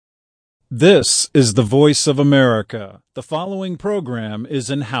This is the voice of America. The following program is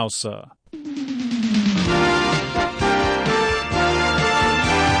in Hausa.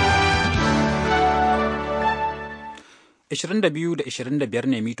 22 da 25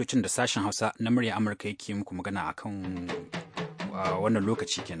 ne mitocin da sashen Hausa na murya Amurka yake muku magana akan wannan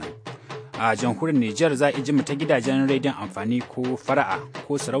lokaci kenan. A jamhuriyar Nijar za a ji mu ta gidajen rediyon amfani ko fara'a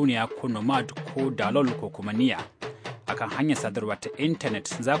ko sarauniya ko nomad ko dalol ko kuma niya. Akan hanyar sadarwa ta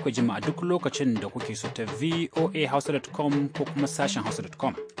intanet za ku ji mu a duk lokacin da kuke so ta voahausa.com ko kuma sashen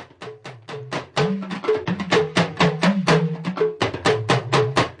hausa.com.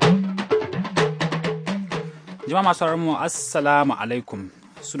 Jama'a masu mu assalamu alaikum.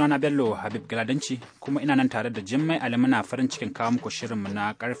 Sunana Bello Habib Galadanci kuma ina nan tare da Jimmai Ali muna farin cikin kawo muku shirinmu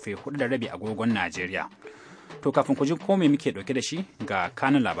na karfe 4:30 agogon Najeriya. To kafin ku ji ko me muke dauke da shi ga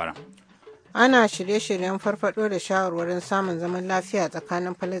kanun labaran. Ana shirye-shiryen farfado da shawarwarin samun zaman lafiya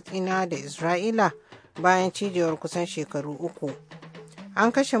tsakanin Falasɗinawa da Isra'ila bayan cijewar kusan shekaru uku.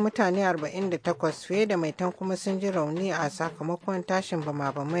 An kashe mutane 48 fiye da maitan kuma sun ji rauni a sakamakon tashin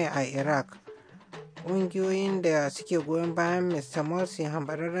bama-bamai a Iraq. Ƙungiyoyin da suke goyon bayan Mr. Morsi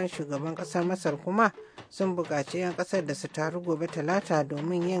hambararren shugaban ƙasar Masar kuma sun buƙaci 'yan ƙasar da su taru gobe Talata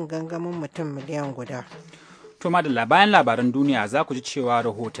domin yin gangamin mutum miliyan guda. To madalla bayan labaran duniya za ku ji cewa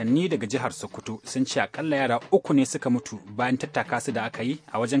rahotanni daga jihar Sokoto sun ce akalla yara 3 ne suka mutu bayan tattaka su da aka yi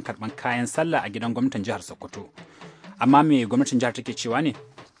a wajen karɓan kayan sallah a gidan gwamnatin jihar Sokoto. Amma me gwamnatin jihar take cewa ne?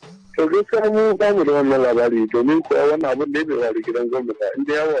 To gaskiya mu ba mu da wannan labari domin kuwa wannan abin da ya faru gidan gwamnati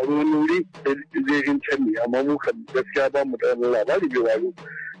inda ya waru wani wuri zai yin can ne amma mu kan gaskiya ba mu da wannan labari bai waru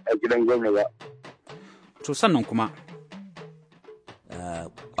a gidan gwamnati ba. To sannan kuma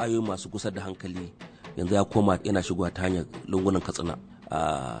ƙwayoyi masu kusa da hankali yanzu ya koma yana shigowa ta hanyar lungunan Katsina.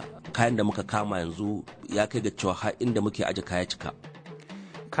 Kayan da muka kama yanzu ya kai ga cewa har inda muke aje kaya cika.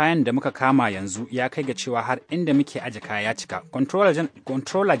 Kayan da muka kama yanzu ya kai ga cewa har inda muke aje kaya ya cika.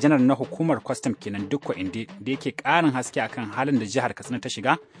 Controller General na hukumar Custom kenan Dukko Inde da yake ƙarin haske akan halin da jihar Katsina ta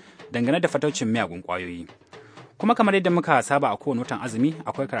shiga dangane da fataucin miyagun ƙwayoyi. Kuma kamar yadda muka saba a kowane watan azumi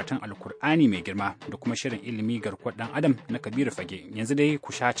akwai karatun Alkur'ani mai girma da kuma shirin ilimi garkuwar ɗan Adam na Kabiru Fage. Yanzu dai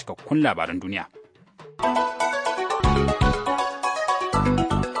ku sha cikakkun labaran duniya.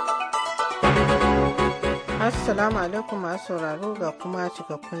 Assalamu alaikum masu sauraro ga kuma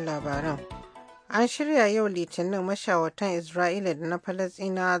cikakkun labaran. An shirya yau Litinin mashawartan Isra'ila da na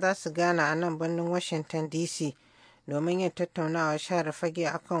Falasɗinawa za su gana a nan birnin Washington DC domin yin tattaunawa share fage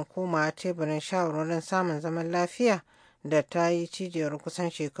akan komawa teburin shawarwarin samun zaman lafiya da ta yi cijiyar kusan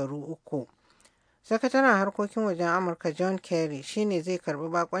shekaru uku. Sakataren harkokin wajen Amurka John Kerry shine zai karbi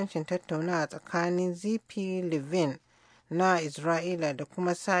bakoncin tattaunawa tsakanin ZP Levin na Isra'ila da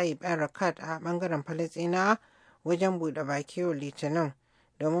kuma Sa'ib Erekat a bangaren Falasɗinawa wajen buɗe baki yau Litinin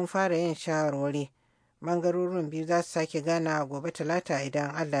domin fara yin shawarwari. Bangarorin biyu za su sake gana gobe Talata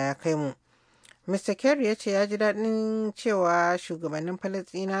idan Allah ya kai mu. Mr. Kerry ya ce ya ji daɗin cewa shugabannin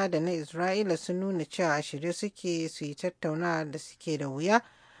Falasɗinawa da na Isra'ila sun nuna cewa a shirye suke su yi tattaunawa da suke da wuya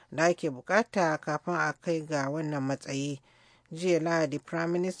da ake bukata kafin a kai ga wannan matsayi. Jiya Lahadi,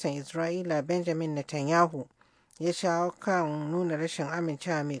 Firaministan Isra'ila Benjamin Netanyahu ya shawo kan nuna rashin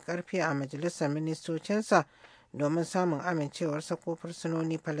amincewa mai karfi a majalisar ministocinsa domin samun amincewar sako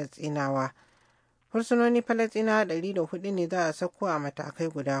fursunoni Falasɗinawa. Fursunoni Falasɗinawa 104 ne za a sako a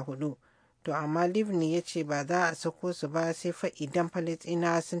matakai guda 4, to amma Livni ya ce ba za a sako su ba sai fa idan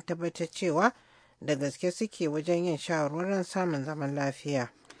Falasɗinawa sun tabbatar cewa da gaske suke wajen yin shawarwarin samun zaman lafiya.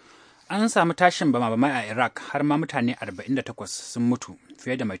 An samu tashin bama-bamai a Iraq har ma mutane 48 sun mutu,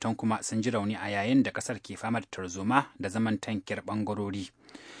 fiye da maitan kuma sun ji rauni a yayin da kasar ke fama da tarzoma da zaman tankiyar bangarori.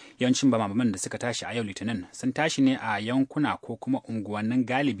 Yawancin bama-baman da suka tashi a yau Litinin sun tashi ne a yankuna ko kuma unguwannin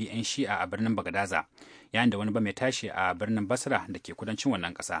galibi 'yan shi'a a birnin Bagadaza, yayin da wani bam ya tashi a birnin Basra da ke kudancin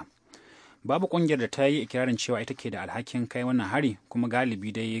wannan ƙasa. Babu ƙungiyar da ta yi ikirarin cewa ita ke da alhakin kai wannan hari, kuma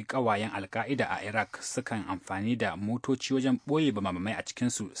galibi dai ƙawayen alka'ida a Iraq sukan amfani da motoci wajen ɓoye bamamai a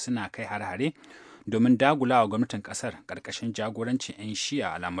cikinsu suna kai har-hare domin dagulawa gwamnatin ƙasar ƙarƙashin jagorancin 'yan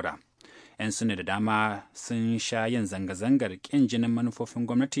shi'a al'amura. 'Yan sunni da dama sun sha yin zanga-zangar ƙin jinin manufofin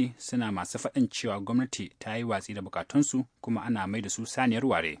gwamnati suna masu faɗin cewa gwamnati ta yi watsi da bukatunsu kuma ana mai da su saniyar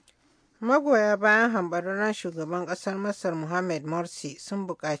ware. Magoya bayan hambararren shugaban ƙasar Masar Mohamed Morsi sun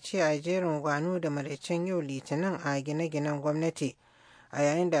buƙaci a jerin gwano da maraicen yau Litinin a gine-ginen gwamnati a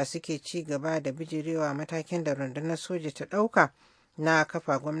yayin da suke ci gaba da bijirewa matakin da rundunar soja ta ɗauka na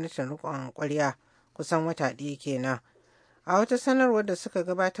kafa gwamnatin riƙon ƙwarya kusan wata ɗaya kenan. A wata sanarwar da suka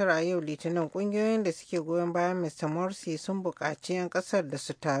gabatar a yau Litinin, ƙungiyoyin da suke goyon bayan Mr. Morsi sun buƙaci 'yan ƙasar da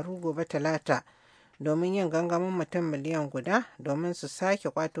su taru gobe Talata domin yin gangamin mutum miliyan guda domin su sake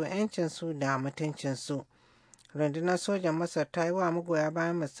kwato 'yancinsu da mutuncinsu. Rundunar sojan Masar ta yi wa magoya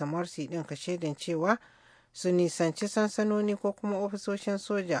bayan Mr. Morsi ɗin kashedin cewa su nisanci sansanoni ko kuma ofisoshin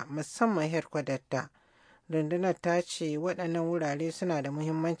soja musamman hedkwadatta. Rundunar ta ce waɗannan wurare suna da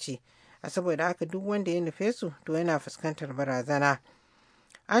muhimmanci, a saboda haka duk wanda ya nufe su to yana fuskantar barazana.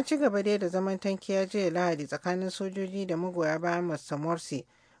 An ci gaba dai da zaman tankiya jiya Lahadi tsakanin sojoji da magoya bayan Mr. Morsi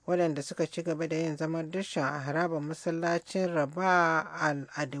waɗanda suka ci gaba da yin zaman dirshan a harabar masallacin Raba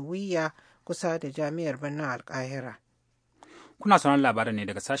al-Adawiyya kusa da jami'ar birnin Alkahira. Kuna sauran labaran ne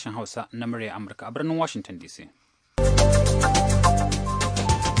daga sashen Hausa na murya Amurka a birnin Washington DC.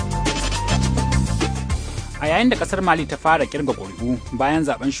 A yayin da kasar Mali ta fara kirga ƙuri'u bayan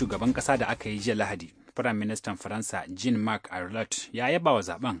zaben shugaban ƙasa da aka yi jiya Lahadi, Firayim Ministan Faransa Jean-Marc Ayrault ya yaba wa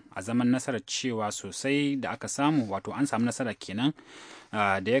zaben a zaman nasarar cewa sosai da aka samu, wato an samu nasara kenan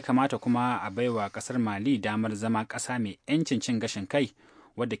da ya kamata kuma a baiwa kasar Mali damar zama ƙasa mai 'yancin cin gashin kai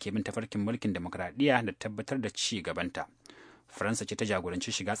wadda ke bin tafarkin mulkin demokradiyya da tabbatar da ci gabanta. Faransa ce ta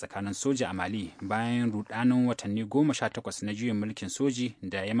jagoranci shiga tsakanin soja a Mali bayan rudanin watanni 18 na juyin mulkin soji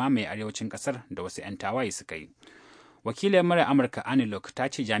da ya mamaye arewacin kasar da wasu 'yan tawaye suka yi. Wakilin murar Amurka Annie Locke ta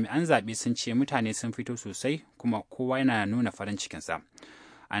ce jami'an zaɓe sun ce mutane sun fito sosai kuma kowa yana nuna farin cikinsa.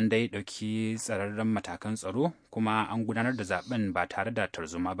 An dai ɗauki tsararren matakan tsaro kuma an gudanar da zaben ba tare da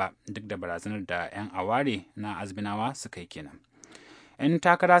tarzoma ba duk da barazanar da 'yan aware na azbinawa suka yi kenan. 'Yan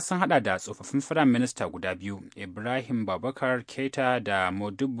takara sun hada da tsofaffin firayim minista guda biyu, Ibrahim Babakar Keita da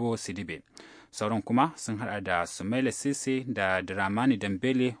Modibo Sidibe. Sauran kuma sun hada da Sumaila Sise da Dramani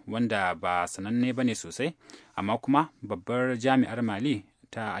Dambele wanda ba sananne ba ne sosai, amma kuma babbar jami'ar Mali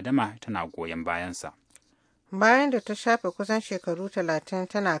ta Adama tana goyon bayansa. Bayan da ta shafe kusan shekaru 30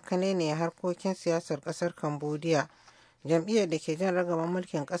 tana kanene harkokin siyasar kasar Cambodia, jam'iyyar da ke jan ragaban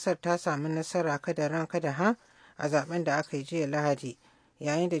mulkin kasar ta sami nasara kada ran kada han a zaben da aka yi jiya Lahadi,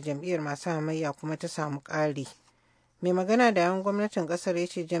 yayin da jam'iyyar masu hamayya kuma ta samu ƙari. Mai magana da yawan gwamnatin ƙasar ya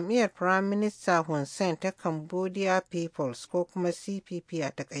ce jam'iyyar Prime Minister Hun Sen ta Cambodia Peoples ko kuma CPP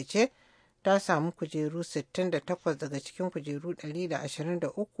a takaice ta samu kujeru 68 daga cikin kujeru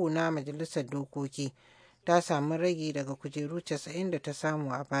 123 na majalisar dokoki. Ta samu ragi daga kujeru 90 da ta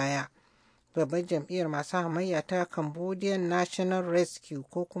samu a baya. Babbar jam'iyyar masu hamayya ta Cambodian National Rescue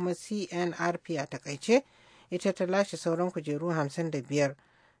ko kuma CNRP a takaice ita ta lashe sauran kujeru 55,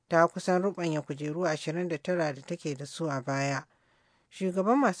 ta kusan rubanya kujeru 29 da take da su a baya.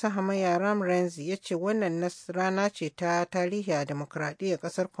 Shugaban masu hamayya Ram Renzi ya ce wannan rana ce ta tarihi a demokradiyyar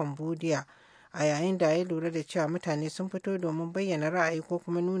ƙasar Cambodia, a yayin da ya lura da cewa mutane sun fito domin bayyana ra'ayi ko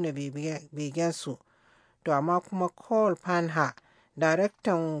kuma nuna begensu. To amma kuma Cole Panha,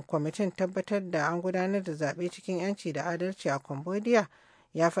 daraktan kwamitin tabbatar da an gudanar da zaɓe cikin 'yanci da adalci a Cambodia,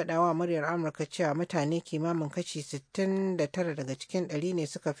 ya faɗa wa muryar Amurka cewa mutane kimanin kashi 69 daga cikin 100 ne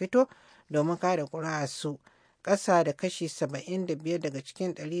suka fito domin kada ƙuri'arsu, ƙasa da kashi 75 daga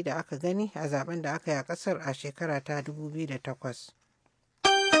cikin 100 da aka gani a zaben da aka yi a ƙasar a shekara ta 2008.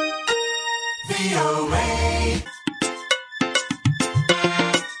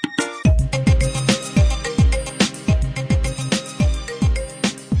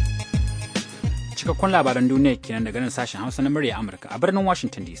 Cikakkun labaran duniya kenan daga nan sashen Hausa na murya Amurka a birnin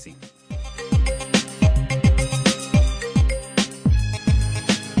Washington DC.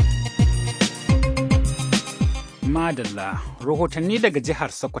 Madalla, rahotanni daga jihar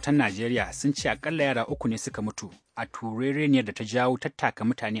Sokoton Najeriya sun ce akalla yara 3 ne suka mutu a turereniyar da ta jawo tattaka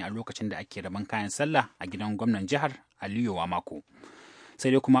mutane a lokacin da ake rabon kayan sallah a gidan gwamnan jihar Aliyu Wamako. Sai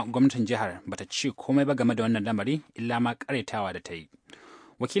dai kuma gwamnatin jihar bata ce komai ba game da wannan lamari illa ma karetawa da ta yi.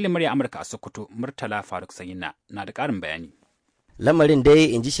 Wakilin murya Amurka a Sokoto, Murtala Faruk Sayina, na da ƙarin bayani. Lamarin dai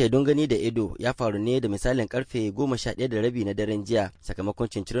in ji shaidun gani da ido ya faru ne da misalin karfe 11:30 na daren jiya sakamakon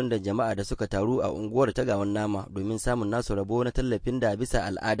cincirin da jama'a da suka taru a unguwar ta gawan nama domin samun nasu rabo na tallafin da bisa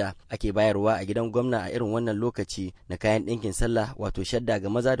al'ada ake bayarwa a gidan gwamna a irin wannan lokaci na kayan ɗinkin sallah, wato shadda ga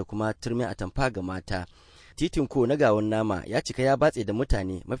maza da kuma turmin atamfa ga mata. Titin ko na gawan nama ya cika ya batse da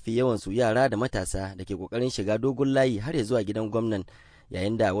mutane, mafi yawan su yara da matasa da ke kokarin shiga dogon layi har ya zuwa gidan gwamnan,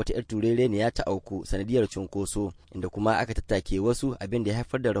 yayin da wata 'yar turereniya ta auku sanadiyar cunkoso inda kuma aka tattake wasu, abin da ya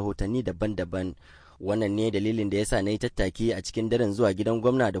haifar da rahotanni daban-daban. Wannan ne dalilin da ya sa na yi tattaki a cikin daren zuwa gidan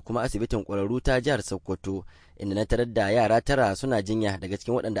gwamna da kuma asibitin ƙwararru ta jihar Sokoto, inda na tarar da yara 9 suna jinya daga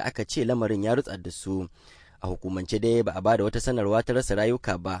cikin waɗanda aka ce lamarin ya rutsa da su. A hukumance dai ba a ba da wata sanarwa ta rasa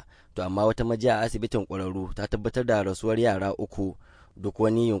rayuka ba, to amma wata majiya a asibitin ƙwararru ta tabbatar da rasuwar yara 3. Duk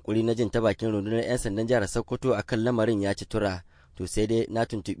wani yunkuri na jin ta bakin rundunar 'yan sandan jihar Sokoto akan lamarin ya ci tura. To sai dai na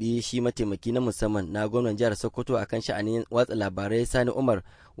tuntuɓi shi mataimaki na musamman na gwamnan jihar Sokoto akan sha'anin watsa labarai Sani Umar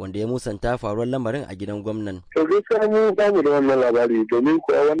wanda ya musanta faruwar lamarin a gidan gwamnan. To gaskiya mu ba mu da wannan labari domin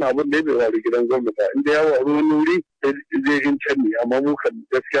kuwa wannan abin da ya faru gidan gwamnati inda ya waru wani wuri zai in can ne amma mu kan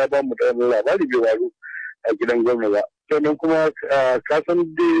gaskiya ba mu da wannan labari bai waru a gidan gwamnati ba. Sannan kuma ka san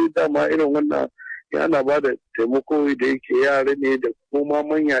dai dama irin wannan yana ba da taimako da yake yara ne da kuma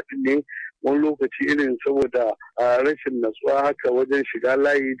manya ne wani lokaci irin saboda rashin natsuwa haka wajen shiga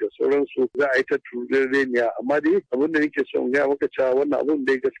layi da sauransu za a yi ta turin reniya amma dai abin da nake son gaya maka cewa wannan abin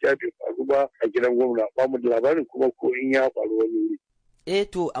da gaskiya bai faru ba a gidan gwamna ba mu da labarin kuma ko in ya faru wani wuri.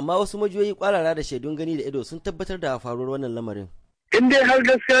 To amma wasu majiyoyi kwarara da shaidun gani da ido sun tabbatar da faruwar wannan lamarin. In dai har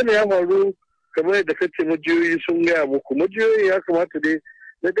gaskiya ne ya faru kamar yadda kace majiyoyi sun gaya muku majiyoyi ya kamata dai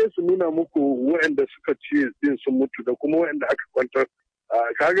na dai su nuna muku waɗanda suka ci din sun mutu da kuma waɗanda aka kwantar.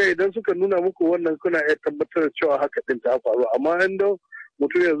 Kaga idan suka nuna muku wannan kuna iya tabbatar da cewa haka din ta faru amma inda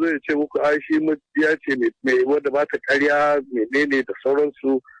mutum ya zo ya ce muku shi ya ce mai wanda ba ta karya menene da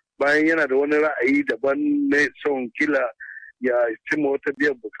sauransu bayan yana da wani ra'ayi daban na son kila ya cimma wata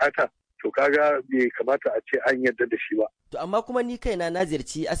biyan bukata to kaga bai kamata a ce an yarda da shi ba. To amma kuma ni kaina na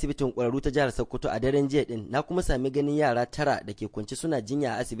ziyarci asibitin ƙwararru ta jihar Sokoto a daren jiya din na kuma sami ganin yara 9 da ke kwance suna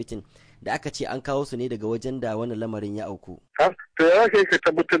jinya a asibitin da aka ce an kawo su ne daga wajen da wannan lamarin ya auku. To ya kai ka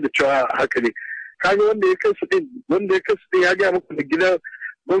tabbatar da cewa haka ne. Kaga wanda ya kai su din ya gaya muku da gidan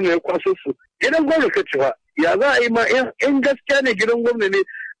gwamna ya kwaso su. Gidan gwamna ka cewa ya za a yi ma in gaskiya ne gidan gwamna ne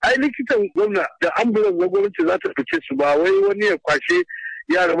ai likitan gwamna da ambulan na gwamnati za ta fice su ba wai wani ya kwashe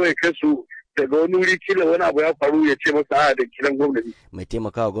yara bai kai su daga wani wuri kila wani abu ya faru ya ce masa da gidan gwamnati. Mai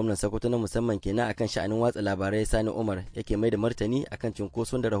taimakawa gwamnan Sokoto na musamman kenan akan sha'anin watsa labarai Sani Umar yake mai da martani akan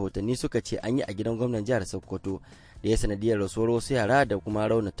cinkoson da rahotanni suka ce an yi a gidan gwamnan jihar Sokoto da ya sanadiyar rasuwar wasu yara da kuma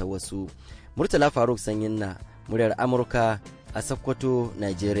raunata wasu. Murtala Faruk Sanyin na muryar Amurka a Sokoto,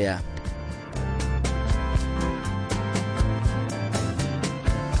 Najeriya.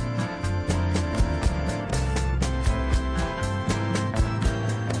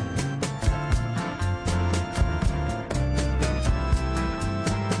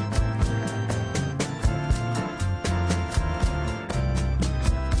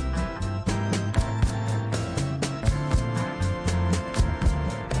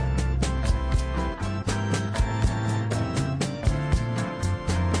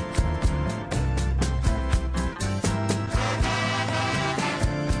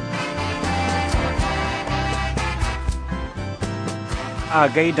 A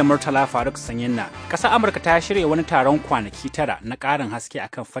gaida Murtala Faruk Sanyinna, ƙasar Amurka ta shirya wani taron kwanaki 9 na ƙarin haske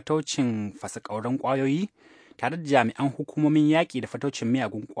akan fataucin fasaƙauran ƙwayoyi tare da jami'an hukumomin yaƙi da fataucin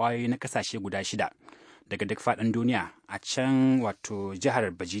miyagun ƙwayoyi na ƙasashe guda 6 daga duk faɗin duniya a can wato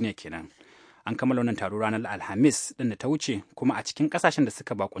jihar Virginia kenan. An kammala wannan taro ranar Alhamis ɗin da ta wuce kuma a cikin ƙasashen da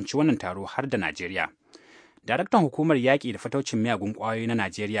suka bakunci wannan taro har da Najeriya. Daraktan hukumar yaƙi da fataucin miyagun ƙwayoyi na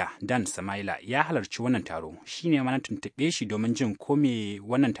Najeriya, Dan Samaila, ya halarci wannan taro. Shi ne mana tuntuɓe shi domin jin ko me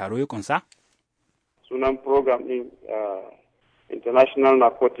wannan taro ya kunsa? Sunan program ɗin International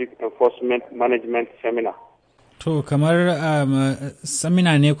Narcotic Enforcement Management Seminar. To, kamar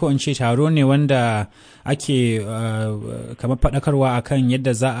samina ne ko in ce taro ne wanda ake kamar faɗakarwa akan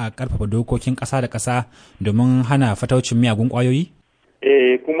yadda za a ƙarfafa dokokin ƙasa da ƙasa domin hana fataucin miyagun ƙwayoyi?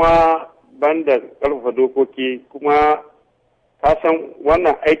 Kuma banda ƙarfafa dokoki kuma ka san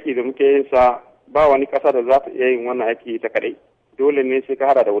wannan aiki da muke yin sa ba wani ƙasa da za ta iya yin wannan aiki ta kaɗai dole ne sai ka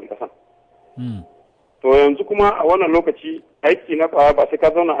hada da wani ƙasa. To yanzu kuma a wannan lokaci aiki na ƙwaya ba sai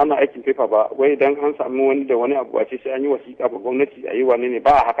ka zauna ana aikin fefa ba wai idan an samu wani da wani abu a ce sai an yi wasiƙa ba gwamnati a yi wane ne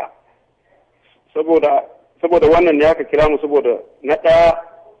ba a haka. Saboda wannan ne aka kira mu saboda na ɗaya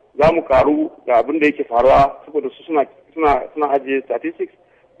za mu karu da abin da yake faruwa saboda su suna ajiye statistics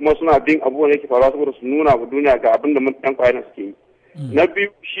kuma suna bin abubuwan da yake faruwa saboda su nuna wa duniya ga abin da ɗan ƙwayar suke yi. Na biyu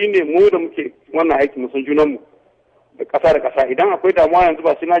shine mu da muke wannan aiki mu san junanmu da ƙasa da ƙasa idan akwai damuwa yanzu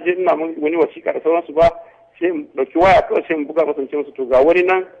ba sai na je ina wani wasiƙa da sauransu ba sai in ɗauki waya kawai sai in buga masa musu to ga wani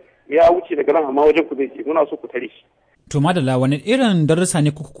nan ya wuce daga nan amma wajen ku zai je muna so ku tare shi. To madalla wani irin darussa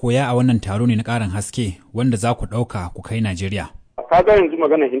ne kuka koya a wannan taro ne na ƙarin haske wanda za ku ɗauka ku kai Najeriya? Ka ga yanzu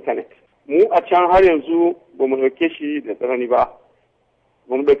maganar intanet mu a can har yanzu ba mu ɗauke shi da tsanani ba.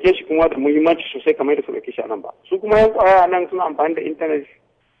 Ba mu ɗauke shi kuma da muhimmanci sosai kamar yadda su ɗauke shi a nan ba. Su kuma yan ƙwaya nan suna amfani da intanet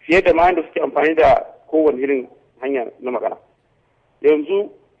fiye da ma yadda suke amfani da kowane irin hanya na magana. Yanzu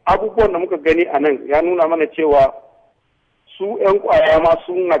abubuwan da muka gani a nan ya nuna mana cewa su yan ƙwaya ma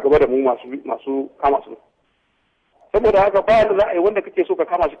suna gaba da mu masu kama su. Saboda haka ba da za a yi wanda kake so ka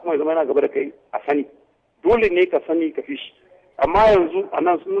kama shi kuma ya zama yana gaba da kai a sani. Dole ne ka sani ka fi shi. Amma yanzu a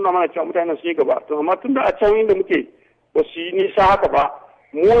nan sun nuna mana cewa mutane sun yi gaba. To amma tun da a can inda muke ba su yi nisa haka ba.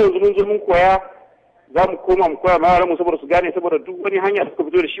 Mu yanzu mun zo mun koya, za mu koma mu koya ma yaran mu saboda su gane, saboda duk wani hanya da suka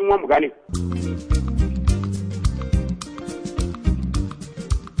fito da shi mu gane.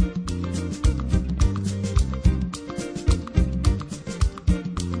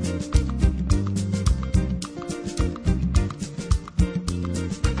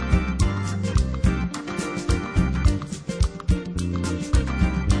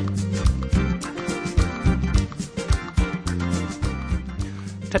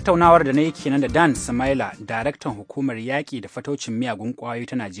 Tattaunawar da na yi kenan da Dan Samaila, daraktan hukumar yaƙi da fataucin miyagun ƙwayoyi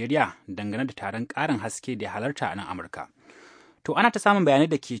ta Najeriya, dangane da taron ƙarin haske da ya halarta a nan Amurka. To ana ta samun bayanai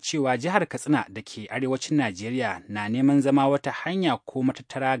da ke cewa jihar Katsina da ke arewacin Najeriya na neman zama wata hanya ko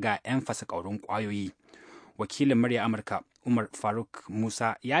matattara ga 'yan fasakaurin ƙwayoyi. Wakilin murya Amurka Umar Faruk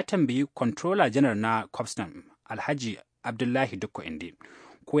Musa ya tambayi Controller General na Custom Alhaji Abdullahi Dukko Inde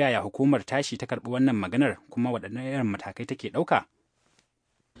ko yaya hukumar tashi ta karɓi wannan maganar kuma waɗanne irin matakai take ɗauka.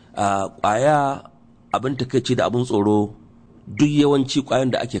 Ƙwaya abin takaici da abin tsoro, duk yawanci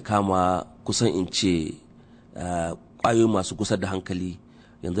ƙwayoyin da ake kama kusan in ce ƙwayoyi masu kusa da hankali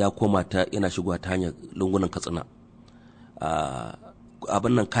yanzu ya koma yana shigowa ta hanyar lungunan Katsina.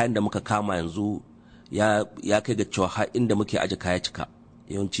 Abin nan kayan da muka kama yanzu ya kai ga cewa har inda muke aje kaya cika,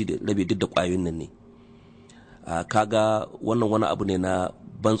 yawanci da rabi duk da ƙwayoyin nan ne. Kaga wannan wani abu ne na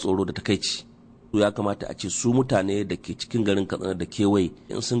ban tsoro da takaici. Ya kamata a ce su mutane da ke cikin garin Katsina da kewaye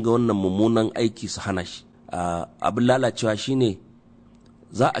in sun ga wannan mummunan aiki su hana shi. Abin lalacewa shine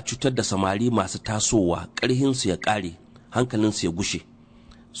za a cutar da samari masu tasowa, ƙarhinsu ya ƙare, hankalinsu ya gushe,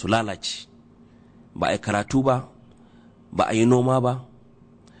 su lalace. Ba a yi karatu ba, ba a yi noma ba,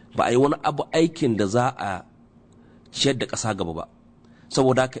 ba a yi wani abu aikin da za a ciyar da ƙasa gaba ba.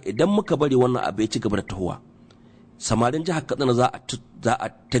 Saboda haka idan muka bari wannan abu ya ci gaba da tahowa, samarin jihar Katsina za a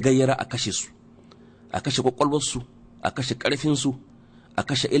ta gayyara a kashe su, a kashe kwakwalwarsu, a kashe ƙarfinsu, a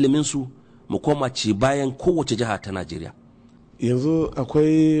kashe iliminsu, mu koma ci bayan kowace jiha ta Najeriya. Yanzu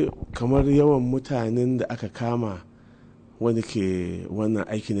akwai kamar yawan mutanen da aka kama wanda ke wannan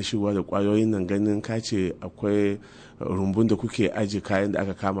aiki na shigowa da kwayoyin nan, ganin kace akwai rumbun da kuke aji kayan da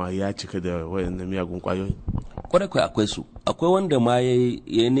aka kama ya cika da wayannan miyagun kwayoyi. Kwarai akwai su, akwai wanda ma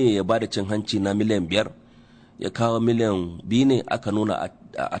ya ne ya bada cin hanci na miliyan 5, ya kawo miliyan 2 ne aka nuna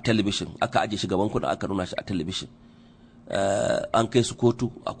a talabishin, aka aje shi gaban kuɗin aka nuna shi a talabishin. An kai su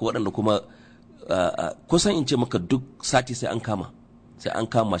kotu. Akwai waɗanda kuma kusan in ce maka duk sati sai an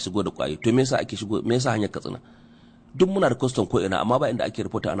kama shigo da kwayoyi. To me yasa ake shigo, me yasa hanyar Katsina? Duk muna da custom ko ina, amma ba inda ake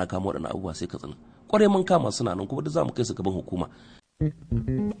reporta ana kama waɗannan abubuwa sai Katsina. Kwarai mun kama suna nan kuma duk za mu kai su gaban hukuma.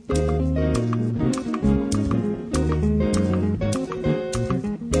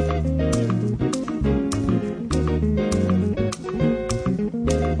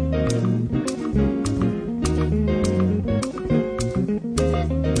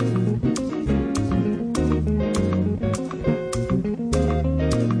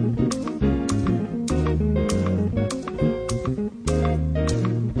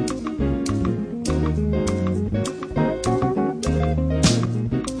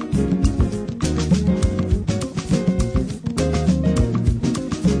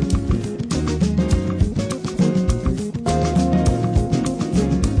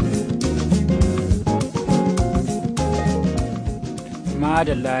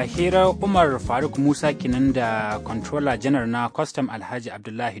 Madalla, hirar Umar Faruk Musa kinan da Controller General na Custom Alhaji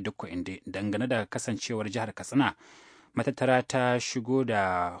Abdullahi Dukko Inde dangane da kasancewar jihar Katsina matattara ta shigo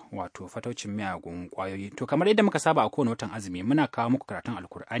da wato fataucin miyagun kwayoyi. To kamar yadda muka saba a kowane watan azumi muna kawo muku karatun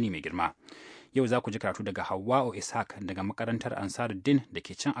Alkur'ani mai girma. Yau za ku ji karatu daga Hawwa'u Ishaq daga makarantar Ansaruddin da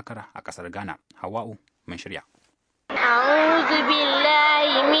ke can Accra a ƙasar Ghana. Hawwa'u, mun shirya. أعوذ بالله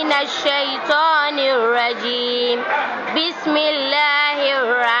من الشيطان الرجيم بسم الله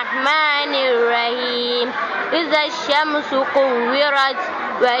الرحمن الرحيم إذا الشمس كورت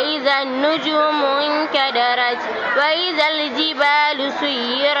وإذا النجوم انكدرت وإذا الجبال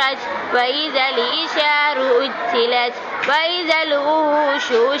سيرت وإذا العشار أجلت وإذا الوحوش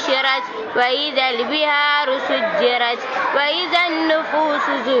حشرت وإذا البحار سجرت وإذا النفوس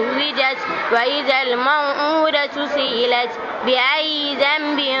زوجت وإذا الموءودة سئلت بأي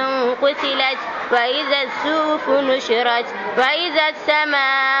ذنب قتلت وإذا السوف نشرت وإذا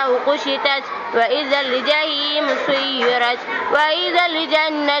السماء كشطت وإذا الجحيم سيرت وإذا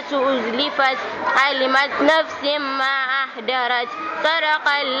الجنة أزلفت علمت نفس ما أحضرت صدق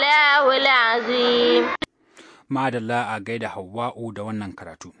الله العظيم. Madalla a gaida Hawwa'u da wannan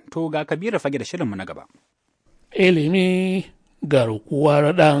karatu. To ga Kabiru fage da shirinmu na gaba. Ilimi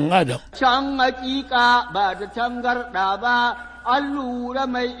garkuwar ɗan Adam. Can hakika ba da tangarɗa ba,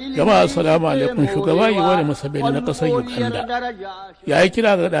 Jama'a assalamu alaikum. Shugaba Yuli Museveni na ƙasar Uganda ya yi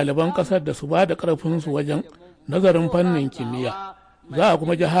kira ga ɗaliban ƙasar da su ba da ƙarfinsu wajen nazarin fannin kimiyya. Za a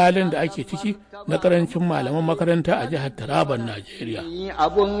kuma ji halin da ake ciki na ƙarancin malaman makaranta a jihar Taraban, Najeriya.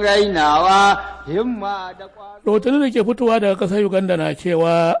 Rahotanni da ke fitowa daga ƙasar Uganda na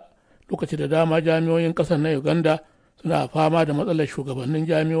cewa lokaci da dama jami'o'in ƙasar na Uganda suna fama da matsalar shugabannin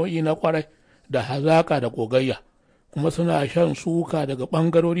jami'o'i na kwarai da hazaƙa da ƙogayya, kuma suna shan suka daga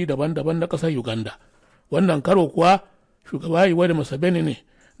ɓangarori daban-daban na ƙasar Uganda. Wannan karo kuwa shugaba Yoweri Museveni ne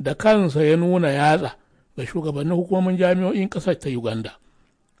da kansa ya nuna yatsa ga shugabannin hukumomin jami'o'in ƙasar ta Uganda.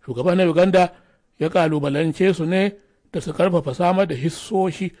 Shugaban na Uganda ya kalubalance su ne da su karfafa samar da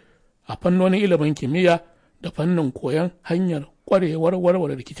hissoshi a fannonin ilimin kimiyya da fannin koyon hanyar kwarewar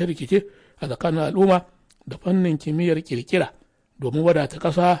warware rikice-rikice a tsakanin al'umma da fannin kimiyyar kirkira domin wadata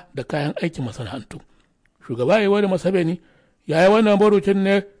ƙasa da kayan aikin masana'antu. Shugaba Yoweri Museveni ya yi wannan barucin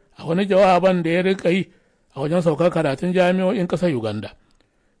ne a wani jawaban da ya rika yi a wajen saukar karatun jami'o'in ƙasar Uganda.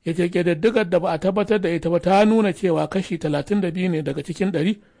 Ya ce ƙididdigar da ba a tabbatar da ita ba ta nuna cewa kashi 32 ne daga cikin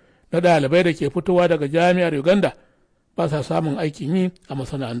 100 na ɗalibai da ke fitowa daga jami'ar Uganda ba sa samun aikin yi a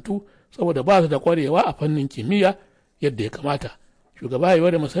masana'antu saboda ba su da ƙwarewa a fannin kimiyya yadda ya kamata. Shugaba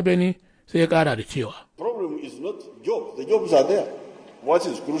Yoweri Museveni sai ya ƙara da cewa problem is not jobs. The jobs are there. What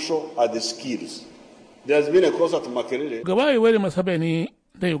is crucial are the skills. There has been a course at Makerere. Shugaba Yoweri Museveni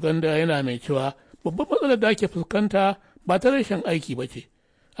na Uganda yana mai cewa babban matsalar da ake fuskanta ba ta rashin aiki ba ce.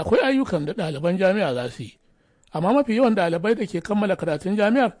 Akwai ayyukan da ɗaliban jami'a za su yi, amma mafi yawan ɗalibai da ke kammala karatun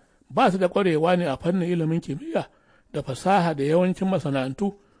jami'ar ba su da ƙwarewa ne a fannin ilimin kimiyya da fasaha da yawancin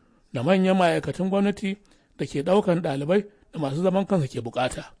masana'antu da manyan ma'aikatan gwamnati da ke ɗaukan ɗalibai da masu zaman kansa ke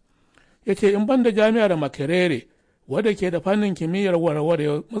bukata. Ya ce in banda jami'ar Makerere wadda ke da fannin kimiyyar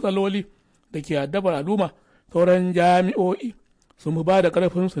warware matsaloli da ke addabar al'umma, sauran jami'o'i sun ba da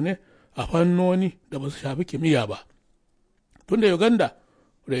ƙarfinsu ne a fannoni da ba su shafi kimiyya ba. Tunda Uganda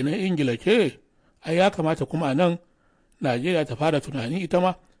rainon Ingila ce, ai ya kamata kuma a nan Najeriya ta fara tunani ita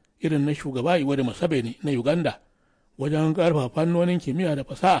ma irin na shugaba Yoweri Museveni na Uganda wajen ƙarfafa fannonin kimiyya da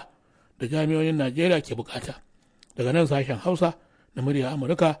fasaha da jami'o'in Najeriya ke bukata. Daga nan sashen Hausa na murya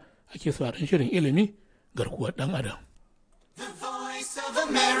Amurka ake sauraron shirin ilimi garkuwar ɗan adam.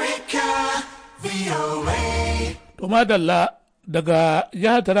 To madalla daga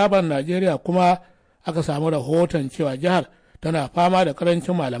jihar Taraban Najeriya kuma aka samu rahoton cewa jihar tana fama da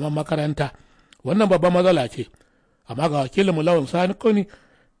karancin malaman makaranta. Wannan babban matsala ce, amma ga wakilinmu Lawan Sani Koni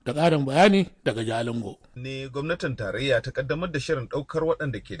da ƙarin bayani daga Jalingo. Ne gwamnatin tarayya ta kaddamar da shirin ɗaukar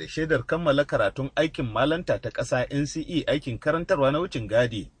waɗanda ke da shaidar kammala karatun aikin malanta ta ƙasa NCE aikin karantarwa na wucin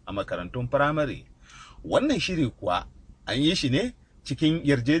gadi a makarantun firamare. Wannan shiri kuwa an yi shi ne cikin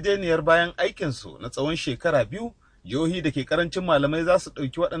yarjejeniyar bayan aikinsu na tsawon shekara 2, jihohi da ke karancin malamai za su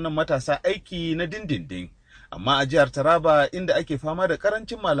ɗauki waɗannan matasa aiki na dindindin. Amma a jihar Taraba inda ake fama da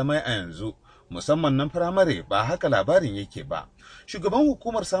karancin malamai a yanzu, musamman nan firamare ba haka labarin yake ba. Shugaban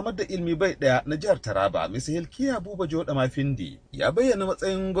hukumar samar da ilimi bai ɗaya na jihar Taraba, Mr. Hilkiya Buba Joda Mafindi, ya bayyana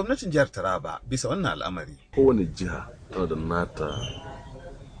matsayin gwamnatin jihar Taraba bisa wannan al'amari. Kowane jiha tana da nata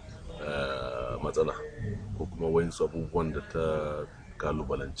matsala ko kuma wayansu abubuwan da ta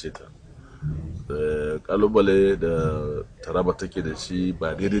kalubalance ta. Kalubale da Taraba take da shi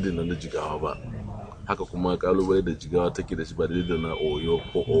ba daidai da na Jigawa ba. Haka kuma kalubale da Jigawa take da shi ba daidai da na Oyo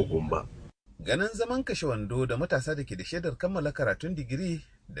ko Ogun ba. Ganin zaman kashe wando da matasa da ke da shaidar kammala karatun digiri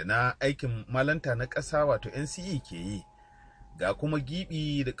da na aikin malanta na ƙasa wato NCE ke yi, ga kuma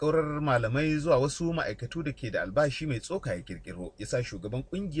gibi da ƙaurar malamai zuwa wasu ma'aikatu da ke da albashi mai tsoka ya kirkiro, ya sa shugaban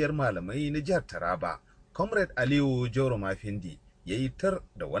ƙungiyar malamai na jihar Taraba, Comrade Aliyu Jauro Mafindi, ya yi tar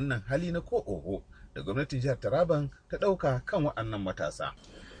da wannan hali na ko oho da gwamnatin jihar Taraban ta ɗauka kan waɗannan matasa.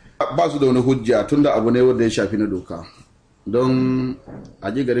 Ba su da wani hujja tunda abu ne wanda ya shafi na doka. Don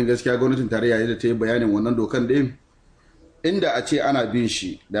a garin gaskiya gwamnatin tarayya da ta yi bayanin wannan dokan ɗin, inda a ce ana bin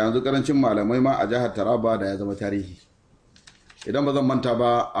shi da yanzu karancin malamai ma a jihar Taraba da ya zama tarihi. Idan ba zan manta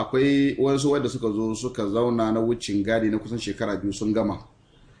ba, akwai wasu wadda suka zo suka zauna na wucin gadi na kusan shekara 2 sun gama.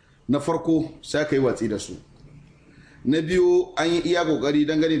 Na farko sai aka yi watsi da su. Na biyu an yi iya kokari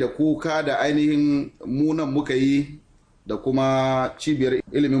dangane da kuka da ainihin munan muka yi da kuma cibiyar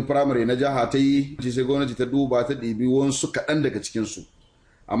ilimin firamare na jiha ta yi, sai gwamnati ta duba ta ɗibi wasu kaɗan daga cikinsu.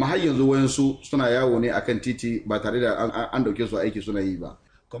 Amma har yanzu wayansu suna yawo ne akan titi ba tare da an ɗauke su aiki suna yi ba.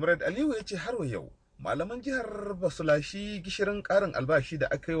 Comrade Aliyu ya ce har yau malaman jihar ba su lashi gishirin ƙarin albashi da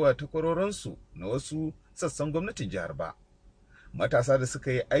aka yi wa takwarorinsu na wasu sassan gwamnatin jihar ba. Matasa da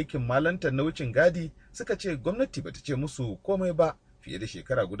suka yi aikin malantar na wucin gadi suka ce gwamnati bata ce musu komai ba fiye da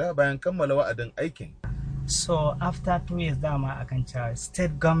shekara guda bayan kammala wa'adin aikin. So after 2 years dama akan cewa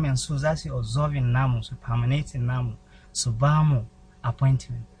state government su za su observing namu su permanenting namu su ba mu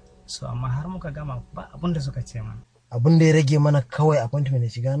appointment. So amma har muka gama ba abin da suka ce mana. Abin da ya rage mana kawai appointment da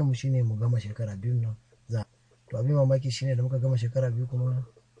shiga mu shine mu gama shekara 2 nan za. To abin mamaki shine da muka gama shekara 2 kuma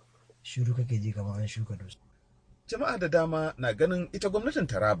shiru kake ji kamar an shuka dusu. Jama'a da dama na ganin ita gwamnatin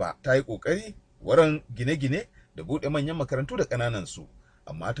Taraba ta yi ƙoƙari wurin gine-gine da buɗe manyan makarantu da ƙananan su,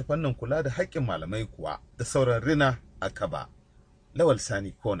 amma ta fannin kula da haƙƙin malamai kuwa da sauran rina a kaba. Lawal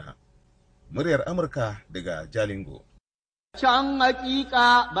Sani Kona, muryar Amurka daga Jalingo. Can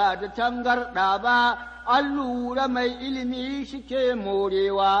hakika ba da tangarɗa ba, an lura mai ilimi shi ke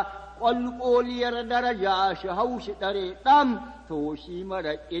morewa, ƙwalƙoliyar daraja shi haushi ɗare ɗan, to shi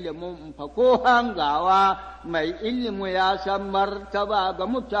mara ilimin fa ko hangawa, mai ilimi ya san martaba ga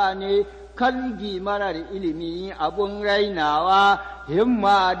mutane, kalgi marar ilimi abun rainawa,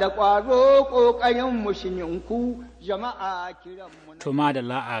 himma da ƙwaro ƙoƙarin mushininku, jama'a kiranmu. To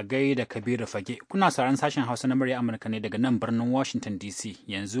madalla a gaida Kabiru Fage, kuna sauran sashen Hausa na murya Amurka ne daga nan birnin Washington DC.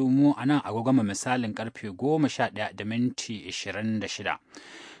 Yanzu mu a nan agogon misalin karfe 11:26.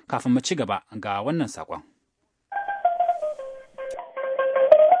 Kafin mu ci gaba ga wannan saƙon.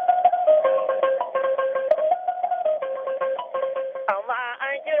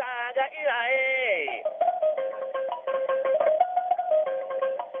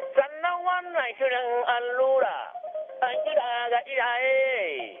 Shirin allura an kira ga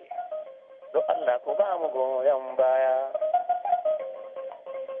iyaye, don Allah ku ba mu goyon baya.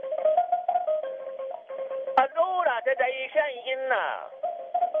 Allura ta da shan inna,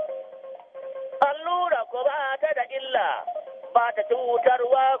 allura ku ba ta da illa, ba ta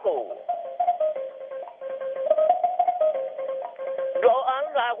cutarwa ko. Don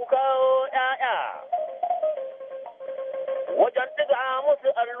Allah ku kawo ‘ya'ya wajen ɗiga musu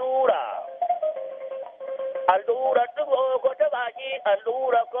allura. Allura ɗigo ko ta baki,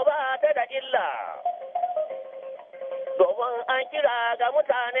 allura ko ba ta da illa, domin an kira ga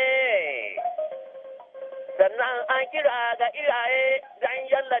mutane, sannan an kira ga iyaye don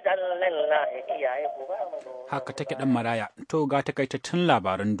yalla dallin na iyaye ku ba mu. Haka take ɗan maraya, to ga takaitattun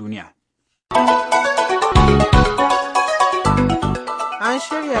labaran duniya. An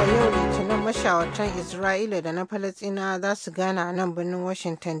shirya yau Litinin mashawartan Isra'ila da na Falasɗinawa za su gana a nan birnin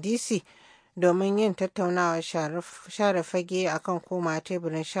Washington DC domin yin tattaunawa share fage a kan koma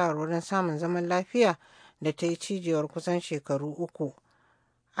teburin shawarwarin samun zaman lafiya da ta yi cijewar kusan shekaru 3.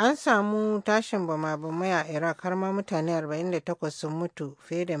 An samu tashin bama-bamai a Iraq har ma mutane 48 sun mutu,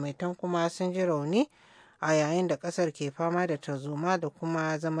 fiye da maitan kuma sun ji rauni a yayin da kasar ke fama da tarzoma da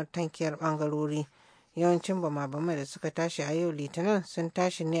kuma zamar tankiyar bangarori. Yawancin bama-bamai da suka tashi a yau Litinin sun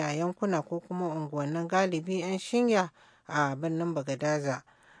tashi ne a yankuna ko kuma unguwannin galibi 'yan shinya a birnin Bagadaza,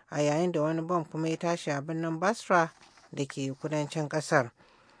 a yayin da wani bam kuma ya tashi a birnin Basra da ke kudancin kasar.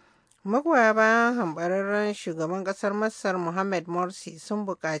 Magoya bayan hambararren shugaban kasar Masar Mohamed Morsi sun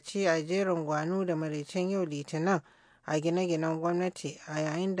buƙaci a jerin gwano da maraicen yau Litinin a gine-ginen gwamnati a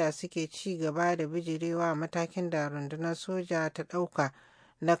yayin da suke ci gaba da bijirewa matakin da rundunar soja ta ɗauka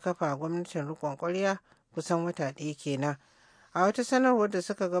na kafa gwamnatin riƙon ƙwarya kusan wata ɗaya kenan. A wata sanarwar da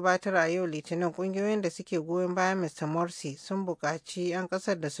suka gabatar a yau Litinin, ƙungiyoyin da suke goyon bayan Mr. Morsi sun buƙaci 'yan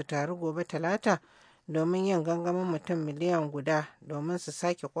ƙasar da su taru gobe Talata domin yin gangamin mutum miliyan guda domin su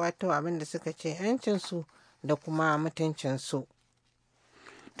sake kwato abin da suka ce 'yancinsu da kuma mutuncinsu.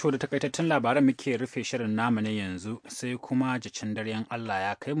 To da takaitattun labaran muke rufe shirin namu na yanzu, sai kuma jicin daren Allah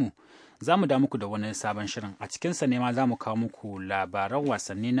ya kai mu. Za mu da muku da wani sabon shirin. A cikinsa ne ma za mu kawo muku labaran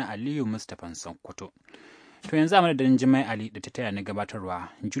wasanni na Aliyu Mustapha Sokoto. To yanzu a madadin Jimai Ali da ta taya ni gabatarwa,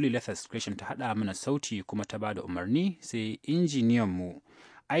 Julie Lethas Creation ta haɗa mana sauti kuma ta bada umarni, sai injiniyan mu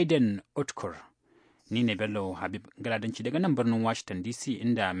Aidan Otkur. Ni ne Bello Habib Galadanci daga nan birnin Washington DC,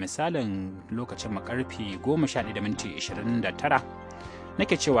 inda misalin lokacin makarfi 11:29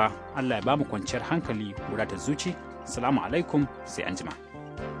 nake cewa Allah ya bamu kwanciyar hankali, wadatar zuci. Salamu alaikum, sai anjima.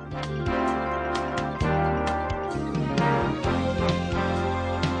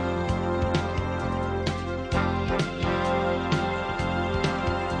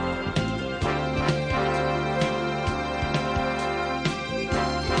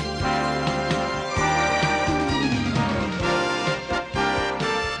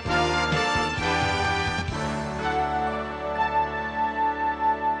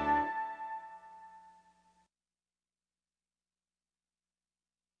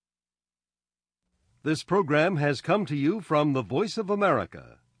 This program has come to you from the Voice of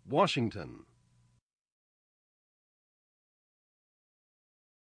America, Washington.